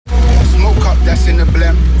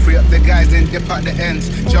blem. Free up the guys, then dip out the ends.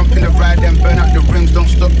 Jump in the ride, then burn out the rims. Don't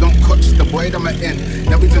stop, don't catch the boy that I'm in.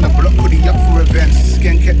 Now he's in the block, put he up for events.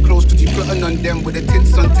 Skin kept close, cause he plotting on them with the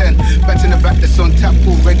tints on 10. Back in the back, that's on tap,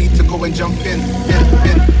 all ready to go and jump in.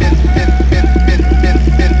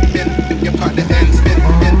 Dip out the ends.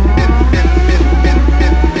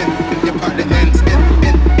 Dip out the ends.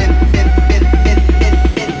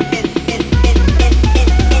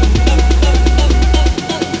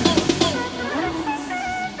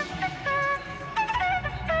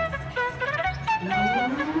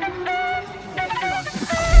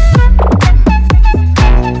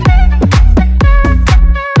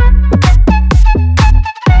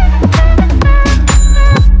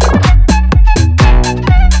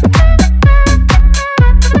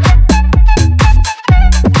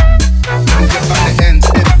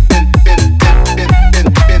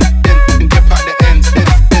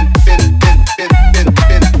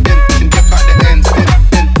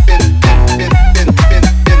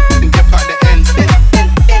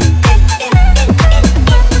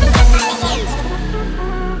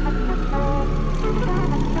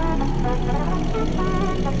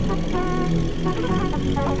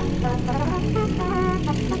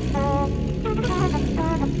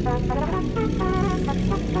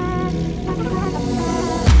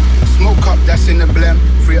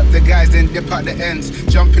 Dip out the ends,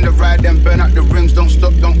 jump in the ride, then burn out the rims. Don't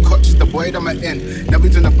stop, don't catch the boy that I'm in. Now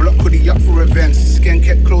he's in the block, put he up for events. Skin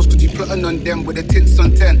kept close, cause he plotting on them with the tints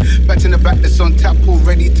on 10. Back in the back, that's on tap, all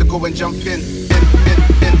ready to go and jump in.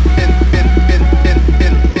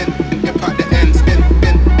 Dip out the ends.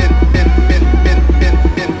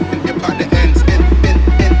 Dip out the ends.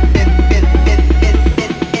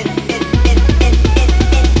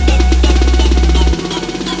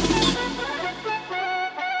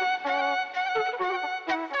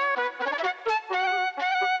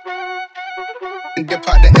 Dip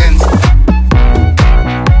out the ends.